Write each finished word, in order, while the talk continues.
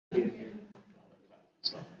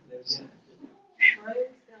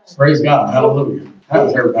Praise God. Hallelujah.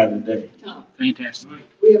 How's everybody today? Fantastic.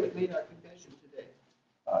 We haven't made our confession today.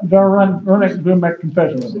 Darryl, run next and do my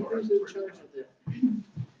confession. Who's in charge of that?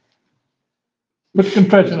 Put the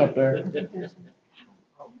confession up there.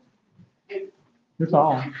 It's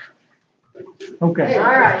all. Okay. All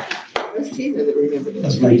right. Let's keep it. Remember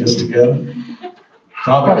Let's that. make this together.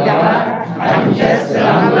 Father God, God, I confess that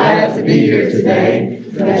I'm glad to be here today,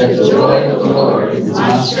 that the joy of the Lord is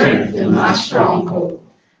my strength and my stronghold.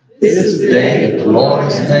 this is the day that the Lord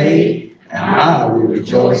has made, and I will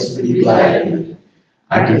rejoice and be glad in it.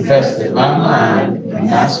 I confess that my mind and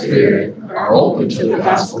my spirit are open to the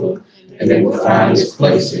gospel, and they will find its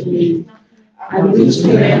place in me. I loose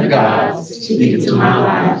the man of God to speak into my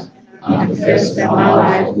life. I confess that my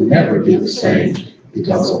life will never be the same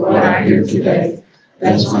because of what I hear today.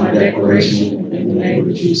 That's my declaration in the name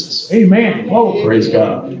of Jesus. Amen. Oh, Praise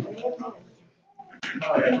God.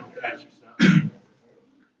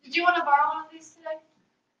 Did you want to borrow one of these today?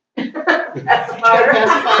 That's fire.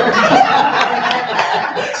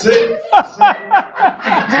 See?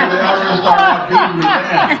 They already started beating me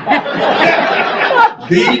down.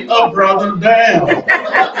 Beat a brother down.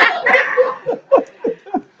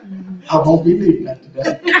 I won't be leaving that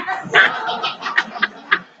today.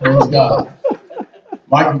 Praise God.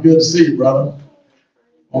 Michael, good to see you, brother.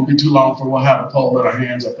 Won't be too long for we'll have a pole in our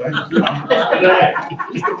hands, I think.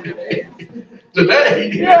 Today.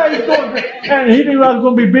 yeah, he's going to, and he knew I was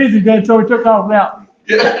going to be busy then, so he took off now.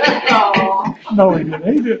 Yeah. No, he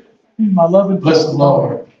didn't. He did. He's my loving. Bless the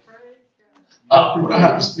Lord. What I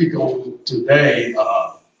have to speak on today,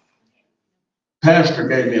 Pastor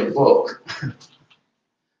gave me a book.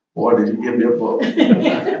 Boy, did he give me a book.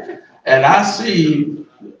 And I see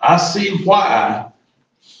why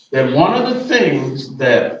that one of the things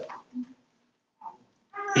that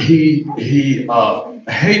he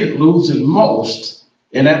hated losing most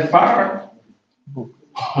in that fire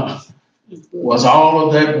was all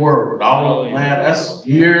of that word. All of man, that's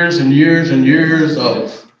years and years and years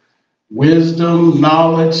of wisdom,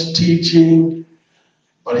 knowledge, teaching.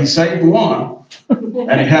 But he saved one,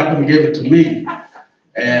 and he happened to give it to me.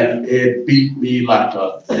 And it beat me like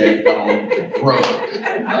a daggone rug.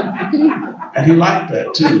 And he liked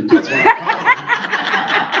that too.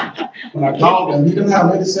 When I called him, he didn't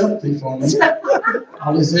have any sympathy for me.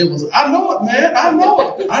 All he said was, I know it, man. I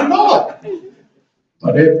know it. I know it.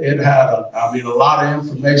 But it had a lot of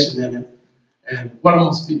information in it. And what I'm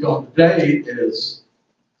going to speak on today is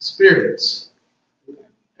spirits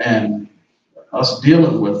and us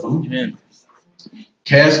dealing with them. Amen.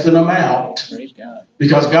 Casting them out. Praise God.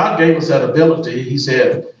 Because God gave us that ability. He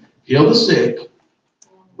said, heal the sick,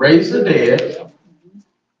 raise the dead,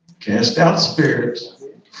 cast out spirits.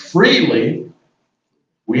 Freely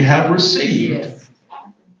we have received,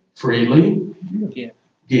 freely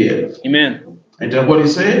give. Amen. Ain't that what he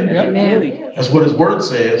said? Amen. That's what his word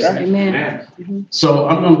says. Amen. So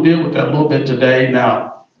I'm going to deal with that a little bit today.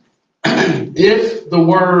 Now, if the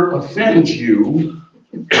word offends you,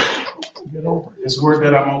 Get over it. this word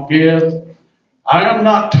that I'm going to give, I am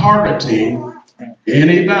not targeting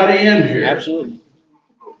anybody in here. Absolutely.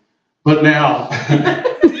 But now,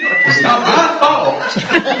 it's not my fault.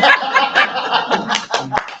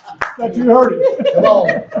 That you heard it. Come on.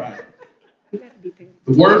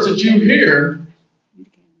 The words that you hear,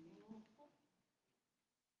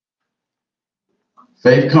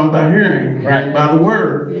 faith comes by hearing, hearing by the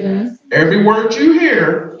word. Yes. Every word you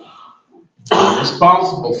hear, you're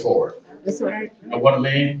responsible for it. That's right. You know what I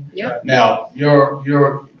mean? Yep. Now,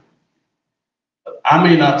 I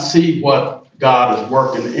may not see what God is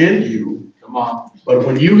working in you. Come on. But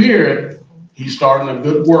when you hear it, He's starting a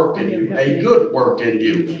good work in you, a good work in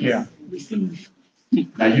you. Yeah.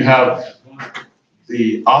 Now you have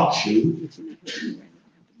the option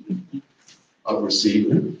of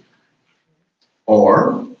receiving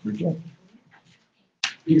or Reject.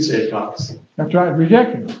 you said, Cox. That's right.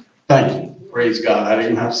 Rejecting it. Thank you. Praise God. I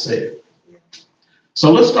didn't have to say it.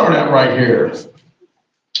 So let's start out right here.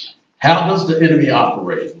 How does the enemy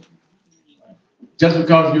operate? Just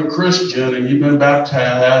because you're a Christian and you've been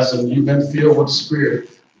baptized and you've been filled with the Spirit,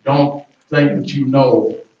 don't think that you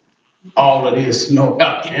know all it is to know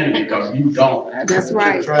about the enemy, because you don't. That's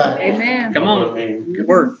right. Amen. Come on. I mean, Good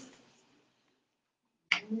word.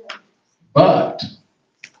 but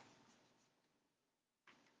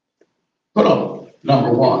put on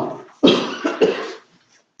number one.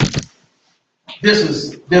 This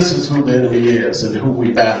is who the enemy is and who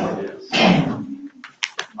we battle is.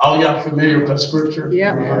 All y'all familiar with that scripture?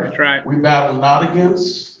 Yeah. That's right. We battle not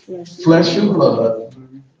against flesh and blood,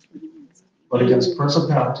 but against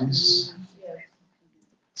principalities,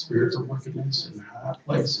 Spirits of wickedness in high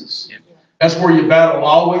places. Yeah. That's where your battle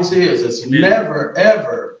always is. It's never,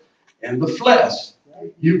 ever in the flesh.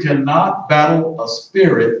 You cannot battle a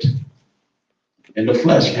spirit in the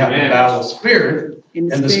flesh. You have to battle a spirit in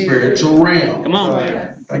the spiritual realm. Come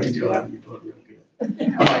on. Thank you, Joe. You're doing real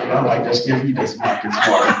good. I like just give you this mic. It's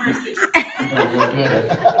hard. You're doing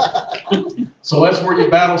real good. So that's where your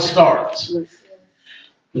battle starts.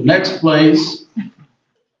 The next place.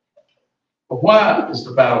 But why is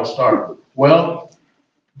the battle started? Well,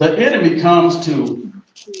 the enemy comes to.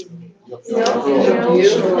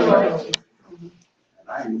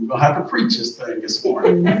 I ain't even gonna have to preach this thing this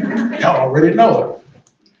morning. Y'all already know it.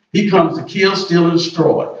 He comes to kill, steal, and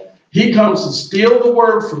destroy. He comes to steal the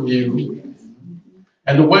word from you.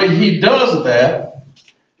 And the way he does that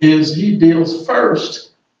is he deals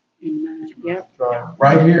first. Yep.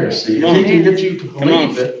 Right here. See, if he can get you to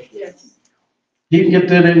believe it, he can get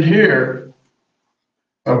that in here.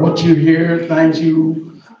 Or what you hear, things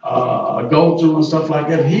you go through and stuff like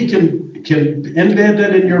that. He can embed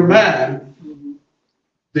that in your mind.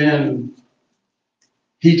 Then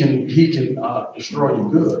he can destroy your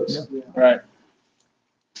goods. Right.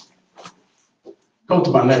 Go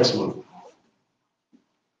to my next one.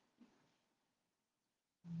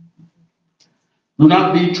 Do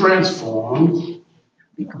not be transformed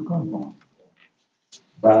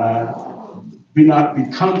by, be not be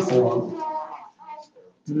conformed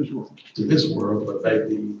to this world, but they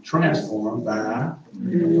be transformed by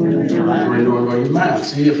renewing of your mind.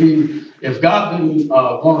 See, if God didn't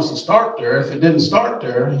want us to start there, if it didn't start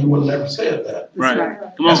there, he would have never said that. Right.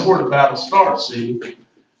 That's where the battle starts, see.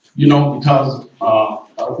 You know, because,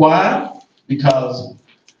 why? Because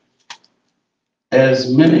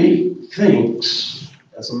as many thinks,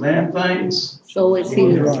 as a man thinks, So is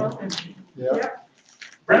he. Yeah.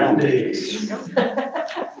 Brandy.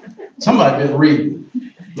 Somebody been reading.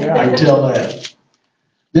 Yeah, I can tell that.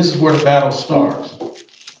 This is where the battle starts.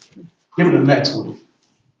 Give me the next one.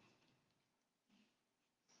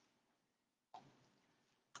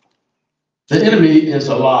 The enemy is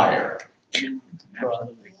a liar.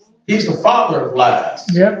 He's the father of lies.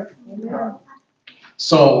 Yep.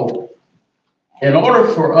 So, in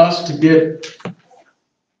order for us to get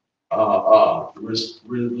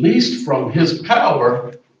released from his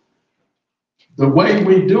power, the way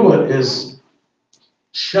we do it is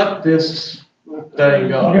shut this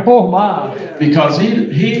thing up. Oh my! Because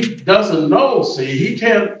he doesn't know. See, he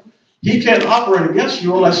can't operate against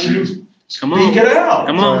you unless you speak it out.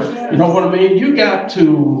 Come on. You know what I mean? You got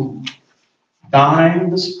to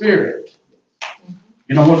bind the spirit.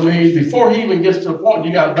 You know what I mean? Before he even gets to the point,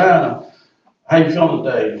 you got to bind him. How you feeling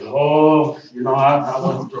today? Oh, you know, I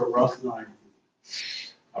went through a rough night.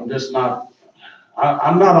 I'm just not.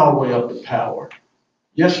 I'm not all the way up to power.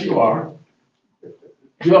 Yes, you are.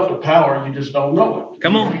 You're up to power, you just don't know it.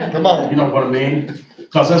 Come on. Come on. You know what I mean?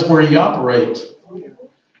 Because that's where he operates.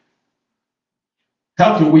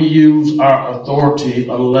 How can we use our authority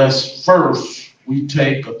unless first we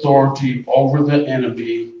take authority over the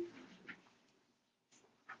enemy,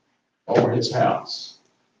 over his house,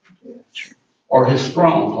 or his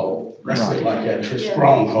stronghold? Let's say it like that, his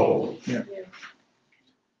stronghold. Yeah.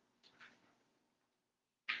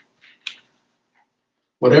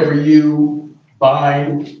 Whatever you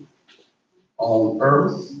bind on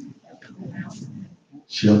earth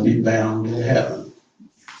shall be bound in heaven.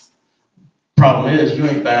 Problem is, you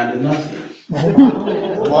ain't binding nothing.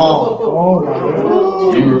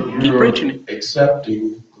 Oh, You're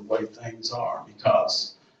accepting the way things are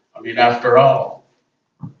because, I mean, after all,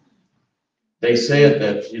 they said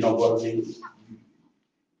that, you know what I mean,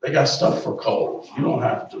 they got stuff for colds. You don't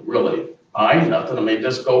have to really buy nothing. I mean,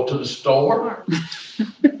 just go to the store.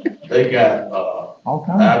 They got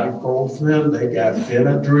ibuprofen, they got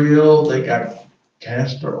Benadryl, they got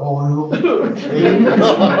castor oil. You didn't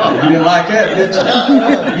like that, did you?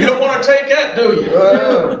 You don't want to take that, do you?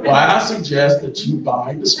 Well, I suggest that you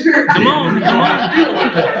buy the spirit. Come on.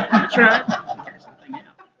 That's right.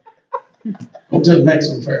 Go to the next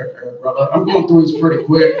one, brother. I'm going through these pretty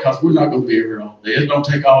quick because we're not going to be here all day. It's going to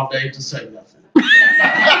take all day to say nothing.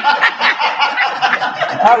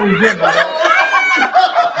 how we get that?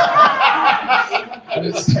 He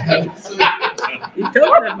told us to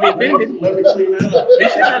be offended. Let me clean that up. He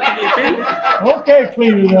should not be offended. Okay,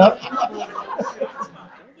 clean it up.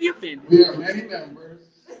 Be offended. We are many members,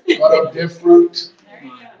 but of different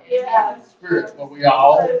spirits, but we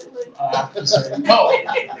all have to say no.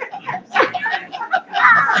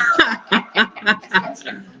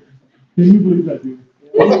 Can you believe that, dude?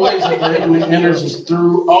 One of the ways that the enemy enters is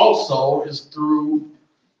through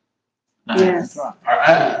Yes. our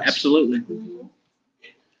eyes. Absolutely.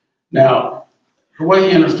 Now, the way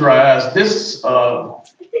he enters through our eyes, this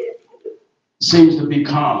seems to be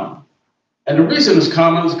common. And the reason it's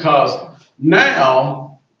common is because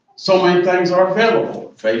now so many things are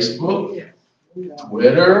available. Facebook,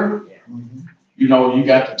 Twitter, you know, you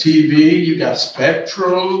got the TV, you got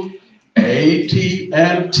Spectrum, AT&T,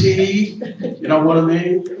 you know what I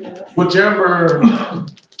mean? Whichever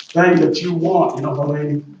thing that you want, you know what I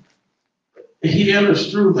mean? He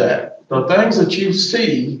enters through that. The things that you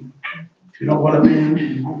see, you know what I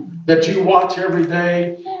mean, that you watch every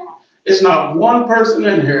day, it's not one person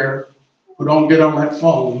in here who don't get on that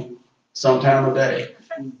phone sometime a day.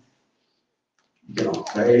 You get on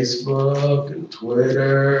Facebook and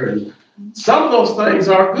Twitter, and some of those things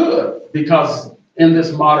are good because in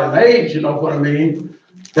this modern age, you know what I mean,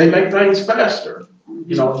 they make things faster.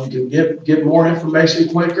 You know, you can get more information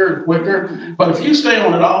quicker and quicker. But if you stay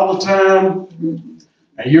on it all the time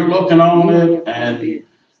and you're looking on it and you're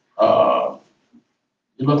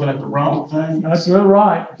looking at the wrong things. That's real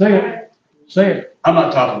right. Say it. Say it. I'm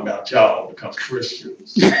not talking about y'all because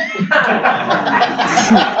Christians. Let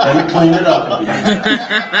me clean it up again.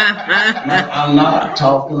 I'm not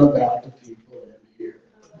talking about the people in here.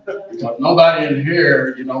 Because nobody in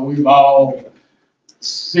here, you know, we've all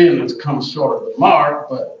sinned that's come short of the mark,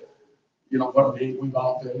 but you know what I mean, we've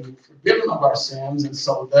all been forgiven of our sins, and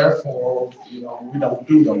so therefore, you know, we don't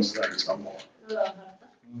do those things no more.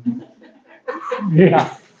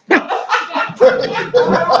 Yeah.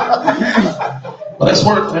 But that's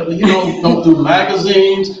where, you know, go through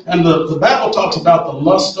magazines, and the Bible talks about the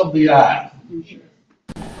lust of the eye.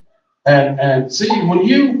 And see, when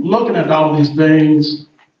you looking at all these things,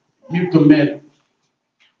 you commit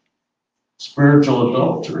spiritual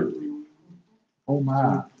adultery. Oh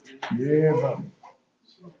my. Yeah, buddy.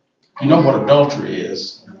 You know what adultery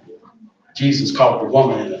is? Jesus caught the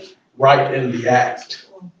woman right in the act.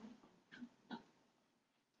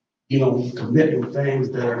 You know, committing things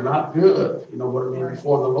that are not good, you know what I mean,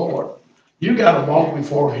 before the Lord. You got to walk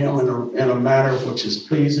before him in a manner which is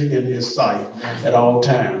pleasing in his sight at all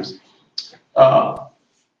times.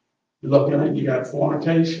 You look at it, you got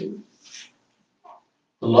fornication,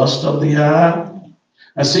 the lust of the eye.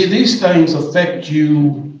 And see, these things affect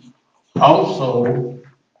you also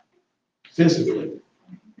physically.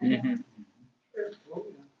 Mm-hmm.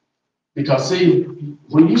 Because see,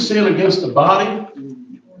 when you sin against the body,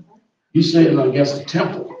 you sin against the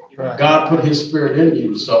temple. Right. God put his spirit in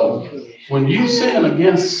you. So when you sin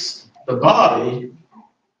against the body,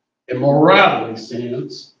 immorality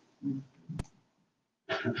sins,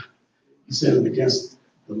 you sin against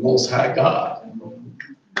the Most High God.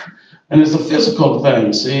 And it's a physical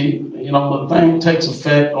thing, see? You know, the thing takes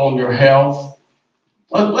effect on your health.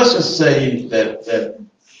 Let's just say that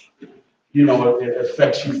you know, it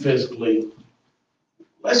affects you physically.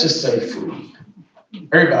 Let's just say food.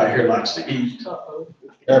 Everybody here likes to eat.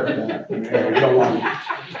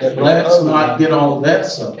 Let's not get on that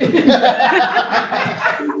subject.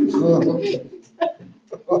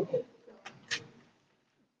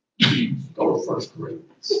 Go to 1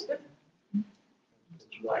 Corinthians.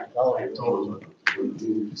 Like I told them.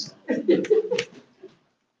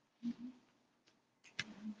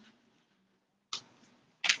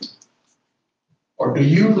 Or do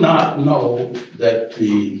you not know that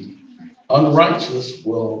the unrighteous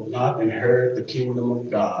will not inherit the kingdom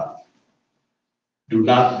of God? Do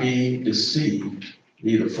not be deceived,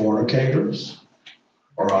 neither fornicators,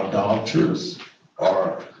 or idolaters,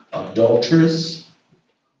 or adulterers,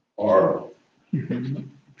 or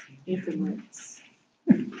Influence.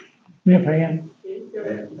 Yeah,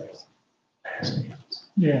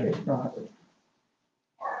 yeah, right.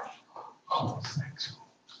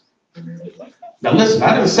 Now listen,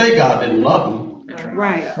 I didn't say God didn't love them.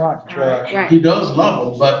 Right. Right. He does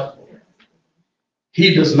love them, but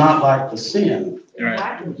he does not like the sin.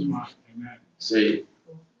 Right. See,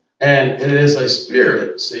 and it is a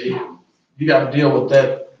spirit. See, you got to deal with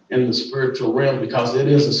that in the spiritual realm because it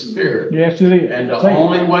is a spirit. Yes, it is. And the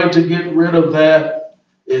only way to get rid of that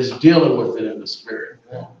is dealing with it in the spirit.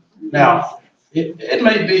 Now, it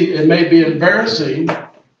may be embarrassing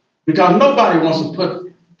because nobody wants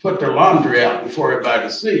to put their laundry out before everybody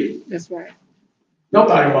to see. That's right.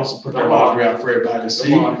 Nobody wants to put their laundry out for everybody to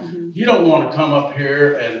see. Mm-hmm. You don't want to come up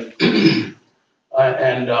here and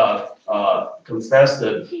confess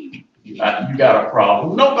that you got a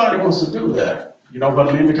problem. Nobody wants to do that. You know what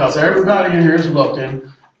I mean? Because everybody in here is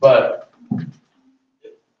looking, but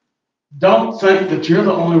don't think that you're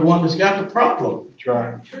the only one that's got the problem. That's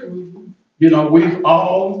right. You know, we've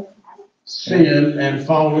all sinned and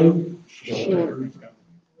fallen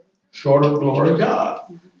short of glory of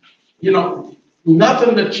God. You know,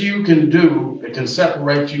 nothing that you can do that can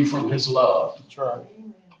separate you from his love. That's right.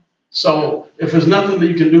 So if there's nothing that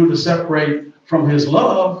you can do to separate from his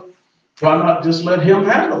love, why not just let him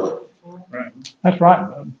handle it? Right. That's right,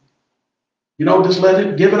 bud. You know, just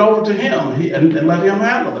give it over to him and let him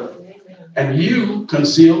handle it. And you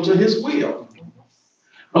conceal to his will.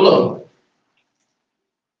 Now look,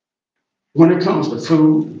 when it comes to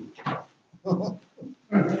food,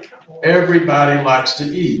 everybody likes to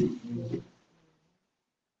eat.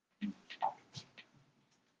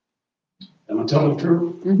 Am I telling the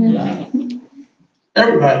truth? Mm-hmm.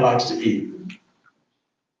 Everybody likes to eat.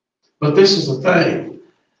 But this is the thing.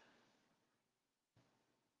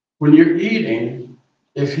 When you're eating,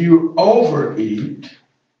 if you overeat,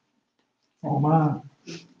 Oh, my.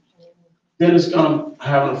 then it's going to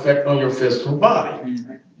have an effect on your physical body.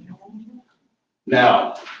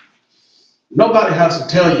 Now, nobody has to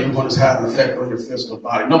tell you when it's having an effect on your physical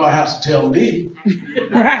body. Nobody has to tell me.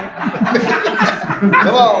 Right.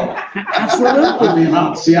 Come on. Absolutely. I mean,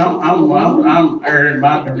 I'm earning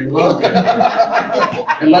my dirty welcome.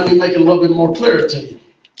 And let me make it a little bit more clear to you.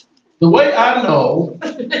 The way I know,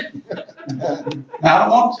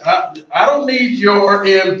 I don't need your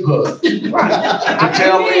input to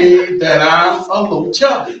tell me that I'm a little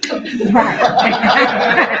chubby. You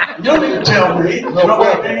don't need to tell me. You know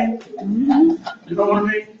what I mean? You know what I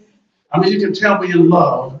mean? I mean, you can tell me in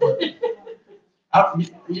love, but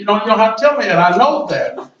you don't have to tell me that. I know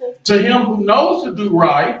that. To him who knows to do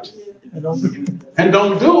right and don't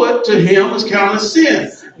do it, to him is counted as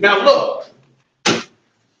sin. Now look,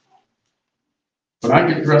 when I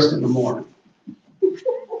get dressed in the morning,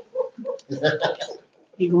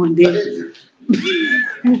 You going there?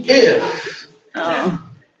 if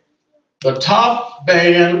the top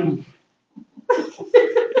band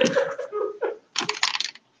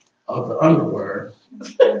of the underwear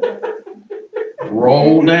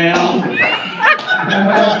roll down a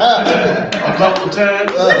couple of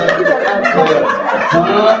times,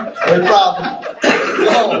 No problem.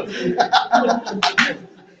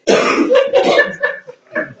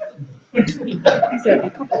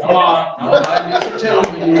 come on, nobody needs to tell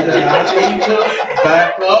me that I need to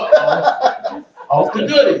back up off the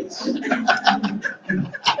goodies.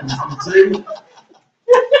 See?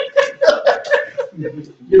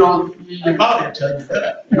 You know, your body will tell you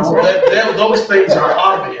that. You know, those things are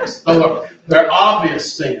obvious. They're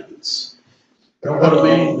obvious sins. You know what I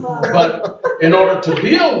mean? But in order to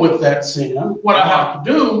deal with that sin, what I have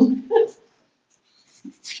to do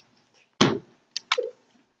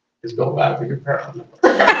is go back to your parents.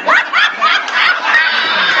 Wait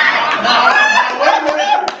a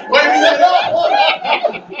minute.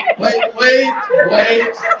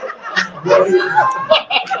 Wait.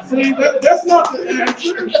 See, that's not the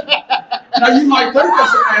answer. Now, you might think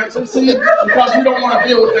that's an answer, see, because you don't want to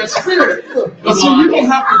deal with that spirit. But see, you don't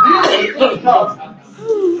have to deal with it because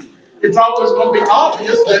it's always going to be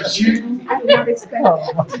obvious that you. I did not expect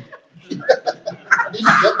that.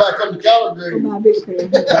 Get back on the calendar.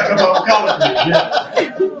 Back on the calendar, yeah.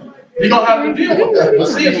 You're going to have to deal with that. But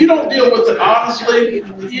see, if you don't deal with it honestly,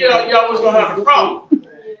 you're always going to have a problem.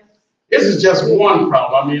 This is just one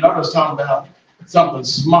problem. I mean, I'm just talking about something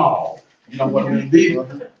small. You know what I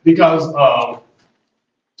mean? Because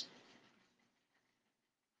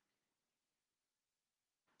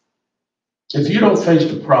if you don't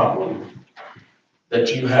face the problem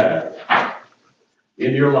that you have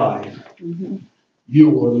in your life, you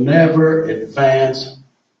will never advance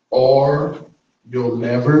or you'll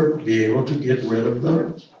never be able to get rid of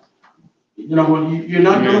those. You know, when you're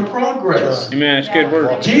not going to progress. Amen. That's good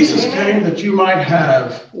word. Jesus came that you might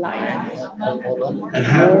have Life. and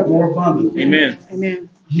have it more abundantly. Amen. Amen.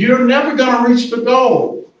 You're never going to reach the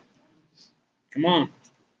goal. Come on.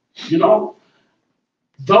 You know,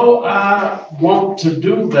 though I want to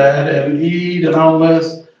do that and eat and all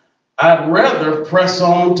this, I'd rather press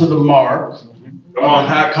on to the mark of the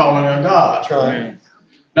high calling of God. Amen.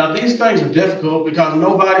 Now, these things are difficult because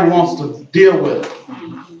nobody wants to deal with it.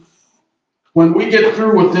 When we get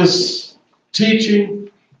through with this teaching,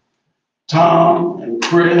 Tom and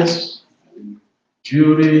Chris, and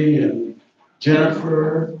Judy and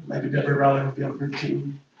Jennifer, maybe Deborah Riley will be on her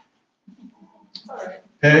team,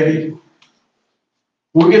 Peggy,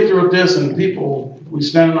 we'll get through with this and people, we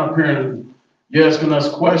standing up here and you're asking us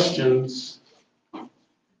questions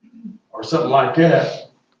or something like that.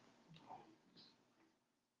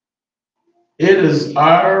 It is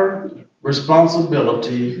our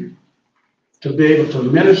responsibility to be able to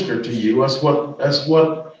minister to you. That's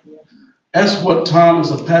what Tom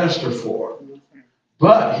is a pastor for.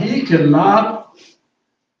 But he cannot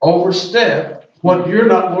overstep what you're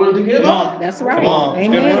not willing to give Come up. on. That's right. Come on. It's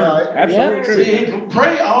good Amen. word. Absolutely true. See,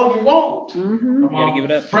 pray all you want. Mm-hmm. You gotta give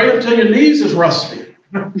it up. Pray until your knees is rusty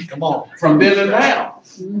Come on. from bending down.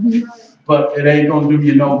 Mm-hmm. But it ain't gonna do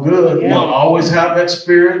you no good. Yeah. You'll always have that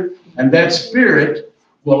spirit, and that spirit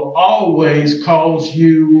will always cause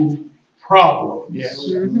you problems. Yes.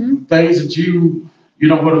 Mm-hmm. Things that you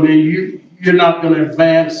know what I mean? You're not gonna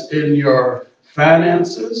advance in your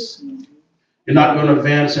finances. You're not gonna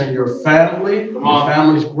advance in your family, your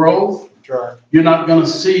family's growth. That's right. You're not gonna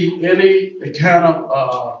see any kind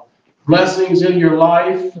of blessings in your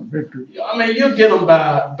life. Victory. I mean, you get them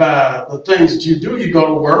by the things that you do. You go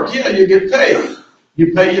to work, yeah, you get paid.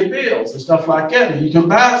 You pay your bills and stuff like that, and you can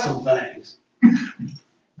buy some things.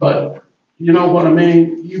 But you know what I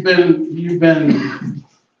mean? You've been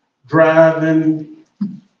driving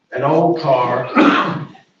an old car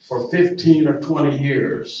for 15 or 20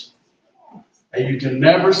 years, and you can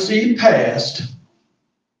never see past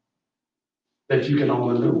that you can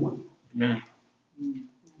own a new one. Amen.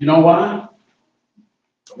 You know why?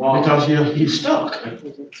 Because you're stuck.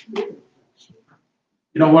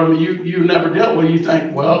 You know what I mean? You never dealt with it. You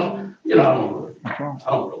think, well, you know, I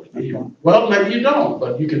don't really need it. Well, maybe you don't,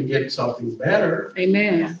 but you can get something better.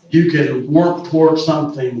 Amen. You can work towards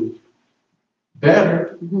something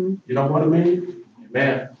better. Mm-hmm. You know what I mean?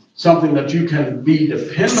 Man, something that you can be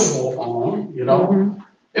dependable on, you know. Mm-hmm.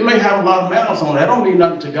 It may have a lot of miles on it. That don't mean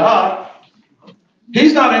nothing to God.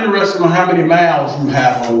 He's not interested in how many miles you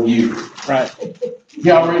have on you. Right. He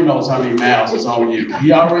already knows how many miles is on you.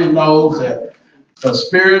 He already knows that the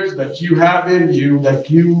spirits that you have in you that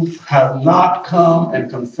you have not come and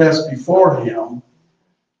confessed before him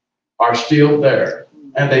are still there.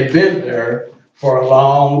 And they've been there for a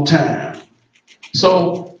long time.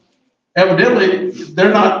 So evidently,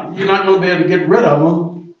 you're not going to be able to get rid of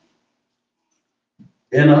them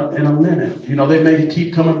in a minute. You know, they may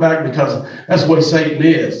keep coming back because that's what Satan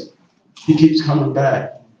is. He keeps coming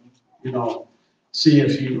back. You know, see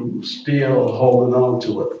if you still holding on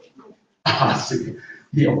to it. I see.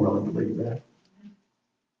 He don't really believe that.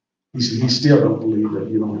 He still don't believe that,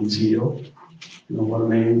 you know, he's healed. You know what I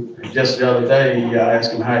mean? Just the other day, I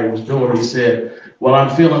asked him how he was doing. He said, well, I'm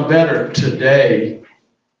feeling better today.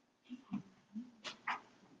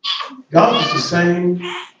 God is the same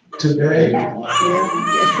today,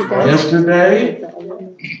 yesterday,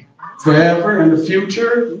 forever, in the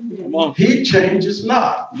future. Come on. He changes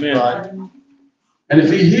not. Amen. Right. And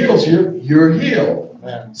if he heals you, you're healed.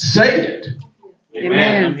 Amen. Say it.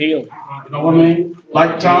 Amen. I'm healed. You know what I mean?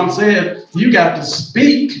 Like Tom said, you got to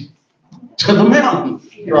speak to the mountain.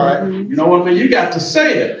 Right. You know what I mean? You got to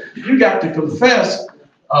say it. You got to confess.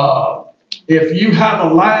 If you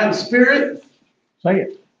have a lying spirit, Say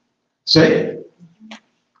it. say it.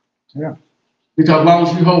 Yeah. Because as long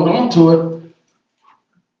as you hold on to it,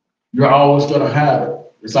 you're always going to have it.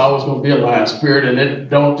 It's always going to be a lying spirit, and it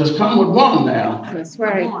don't just come with one now. That's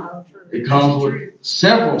right. It comes with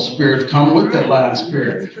several spirits come with that lying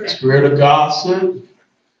spirit. Spirit of gossip,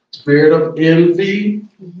 spirit of envy,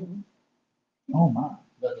 Oh, my.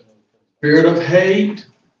 spirit of hate.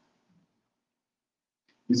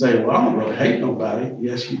 You say, well, I don't really hate nobody.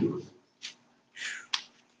 Yes, you do.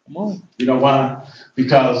 Come on. You know why?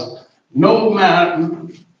 Because no matter,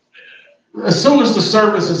 as soon as the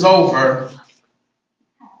service is over,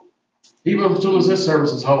 even as soon as this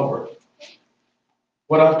service is over,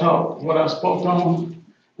 what I spoke on,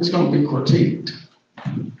 it's going to be critiqued.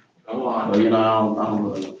 Well, you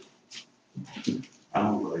know, I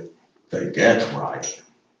don't really think that's right.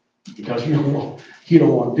 Because he don't want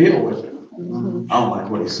to deal with it. I don't like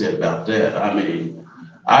what he said about that. I mean,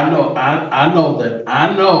 I know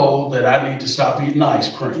that I need to stop eating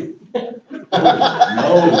ice cream. No.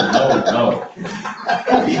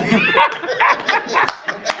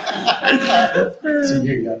 See,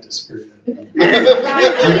 you got the spirit. You've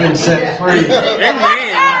been set free. Amen.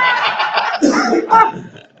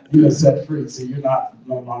 You've been set free. See, you're no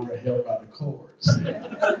longer held by the cords.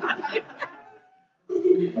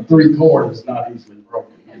 A 3 cord is not easily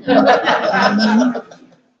broken. You're not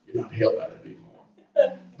held by it anymore.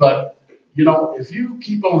 But you know, if you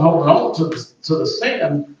keep on holding on to the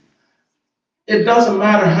sin, it doesn't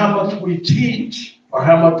matter how much we teach or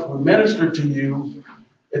how much we minister to you.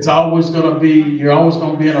 It's always going to be, you're always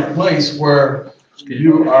going to be in a place where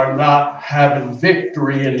you are not having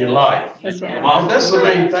victory in your life. That's right. And that's the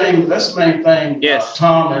main thing. That's the main thing. Yes.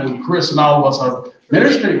 Tom and Chris and all of us are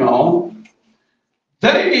ministering on.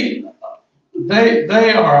 They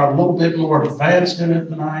are a little bit more advanced in it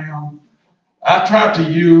than I am. I try to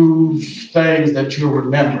use things that you'll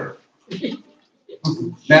remember.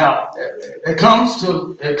 Now, it comes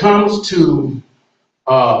to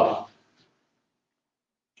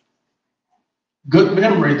good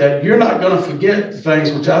memory that you're not going to forget the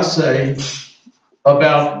things which I say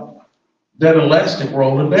about that elastic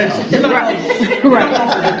rolling down. You're not Right.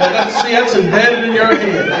 gonna forget that. See, that's embedded in your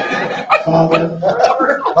head. Father,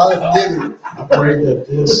 I pray that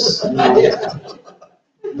this,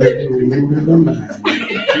 that you remove it in mind,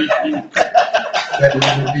 that it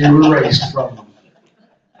will be erased from them.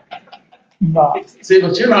 See,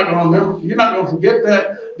 but you're not going to remember, you're not going to forget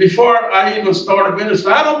that. Before I even started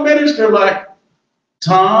ministering, I don't minister like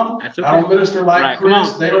Tom. That's okay. I don't minister like Right, Chris. come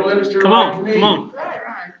on. They don't minister Come like on, me. come on.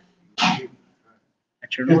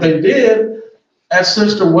 That's your If they did, that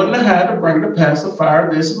sister wouldn't have had to bring the pacifier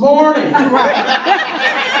this morning to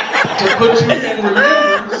put you in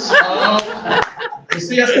remembrance of. You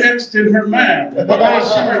see, that's etched in her mind. But what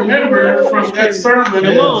she remembered from that sermon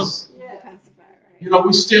is, you know,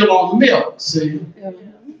 we still on milk. See,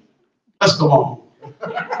 let's go on.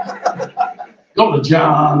 Go to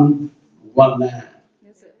John 1:9.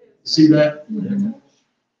 See that? Mm-hmm.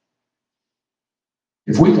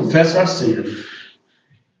 If we confess our sin,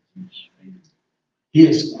 He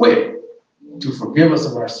is quick to forgive us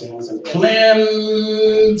of our sins and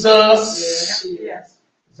cleanse us. Is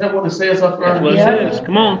that what it says up there? That's what it says.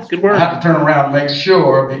 Come on, good I word. have to turn around and make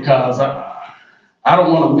sure because I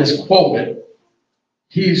don't want to misquote it.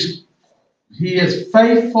 He is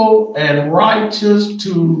faithful and righteous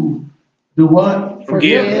to do what?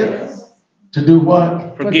 Forgive. To do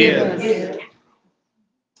what? Forgive.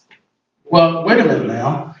 Well, wait a minute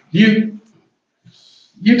now. You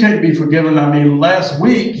can't be forgiven. I mean, last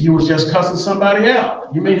week you was just cussing somebody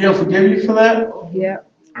out. You mean He'll forgive you for that? Yeah,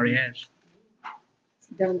 Already has.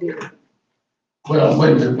 don't do it. Well,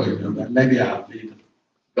 wait a minute. Maybe I need to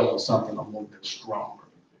go on something a little bit stronger.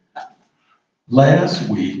 Last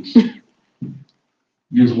week,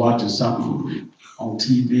 you was watching something on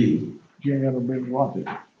TV. You ain't ever been watching.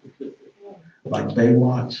 Like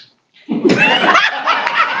Baywatch.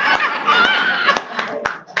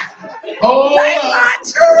 Oh,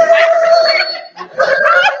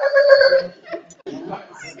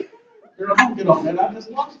 girl, don't get on that. I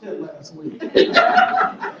just watched it last week.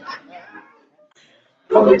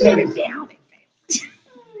 Let me tell you.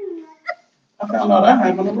 I found out I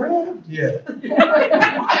haven't arrived yet.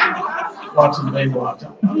 Watching Baywatch.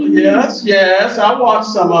 Yes, I watched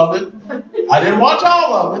some of it. I didn't watch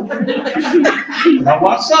all of it. But I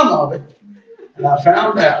watched some of it. And I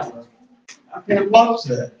found out I can't watch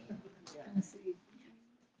that.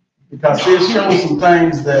 Because it shows some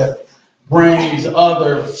things that brings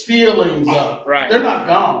other feelings up. Right. They're not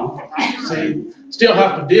gone. See, still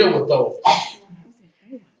have to deal with those.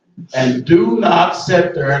 And do not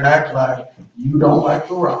sit there and act like you don't like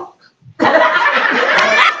The Rock. Do not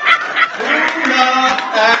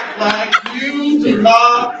act like you do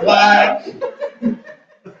not like.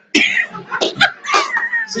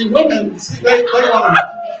 See, women, they want to.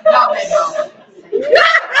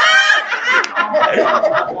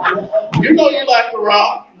 You know you like The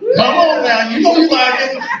Rock. Come on now, you know you like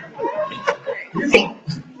it. You know.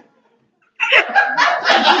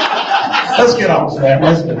 Let's get off that.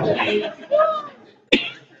 Let's get off.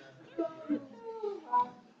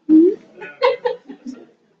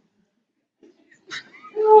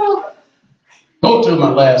 Go to my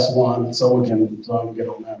last one so we can get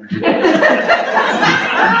on out of here.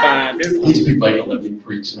 Fine, dude. These people ain't gonna let me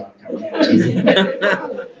preach. So I'm coming out to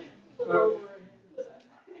you.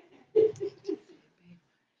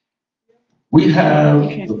 We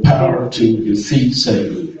have the power to defeat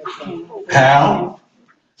Satan. How?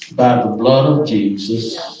 By the blood of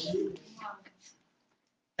Jesus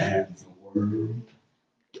and the word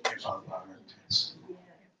of our testimony.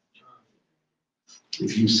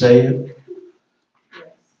 If you say it,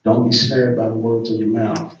 don't be snared by the words of your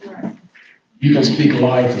mouth. You can speak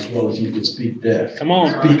life as well as you can speak death. Come on.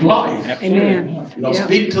 Speak life. Amen. You know,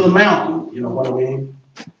 speak to the mountain. You know what I mean?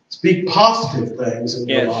 Speak positive things in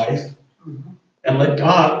your life. And let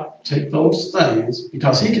God take those things,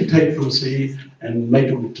 because He can take them, see, and make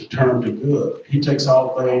them to turn to good. He takes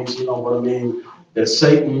all things, you know what I mean, that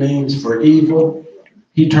Satan means for evil,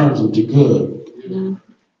 He turns them to good. Mm-hmm.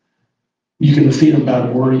 You can defeat them by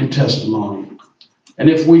the word of your testimony. And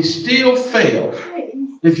if we still fail,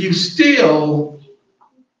 if you still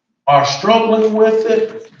are struggling with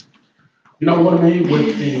it, you know what I mean,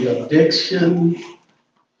 with the addiction, you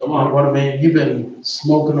know what I mean, you've been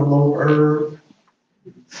smoking a little herb.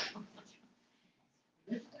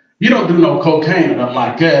 You don't do no cocaine or nothing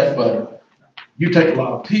like that, but you take a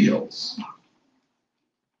lot of pills.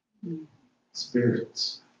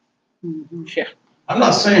 Spirits. Yeah. I'm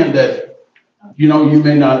not saying that, you know, you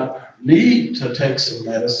may not need to take some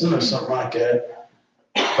medicine or something like that,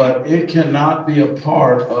 but it cannot be a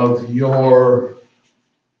part of your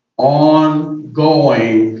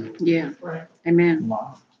ongoing Yeah. Amen.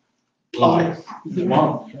 life.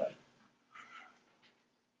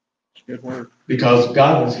 Good word. Because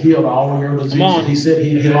God has healed all of your on. diseases. He said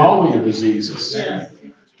He'd heal all of your diseases.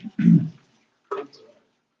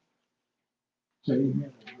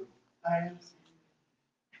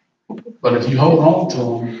 But if you hold on to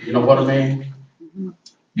them, you know what I mean?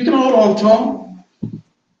 You can hold on to them,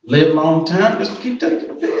 live a long time, just keep taking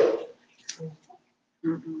the pill.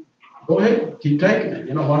 Go ahead, keep taking it.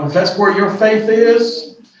 You know what? If that's where your faith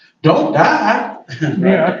is, don't die. Yeah,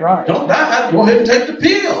 that's right. Don't die. Go ahead and take the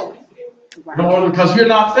pill. No, because you're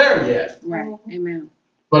not there yet. Right. Amen.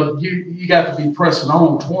 But you got to be pressing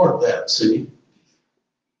on toward that, see? You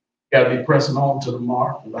got to be pressing on to the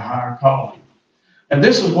mark of the higher calling. And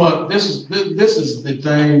this is the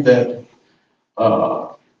thing that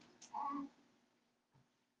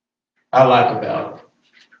I like about it.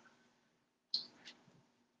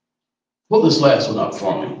 Pull this last one up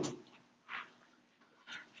for me.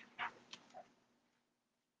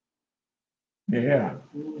 Yeah.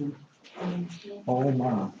 Oh,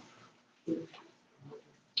 my.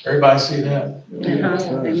 Everybody see that?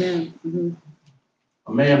 Amen.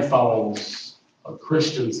 A man falls, a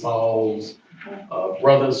Christian falls, a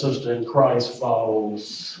brother and sister in Christ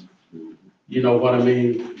falls. You know what I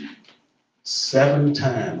mean? 7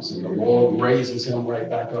 times, and the Lord raises him right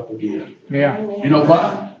back up again. Yeah. You know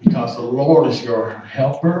why? Because the Lord is your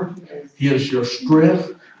helper. He is your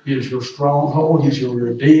strength. He is your stronghold. He's your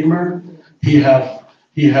redeemer. He has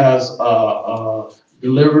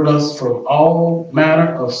delivered us from all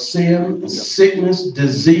manner of sin, sickness,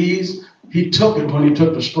 disease. He took it when He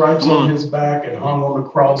took the stripes on His back and hung on the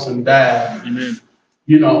cross and died. Amen.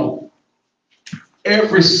 You know,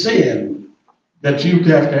 every sin that you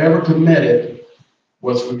have ever committed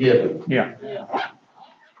was forgiven. Yeah.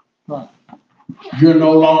 Right. You're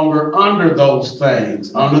no longer under those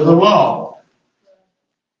things, under the law.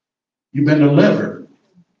 You've been delivered.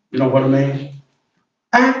 You know what I mean?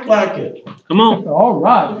 Act like it. Come on. All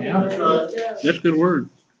right, man. That's good word.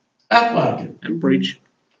 Act like it. And preach.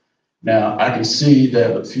 Now, I can see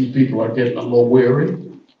that a few people are getting a little weary.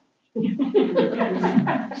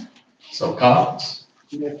 So, cops,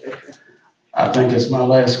 I think it's my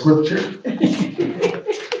last scripture. And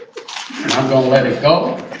I'm going to let it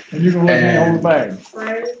go. And you're going to let me hold the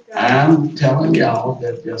bag. I'm telling y'all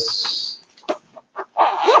that just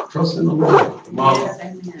trust in the Lord.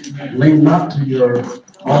 Lean not to your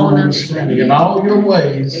own understanding. In all your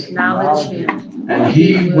ways, Acknowledge Him. and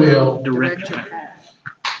He will Direct your path.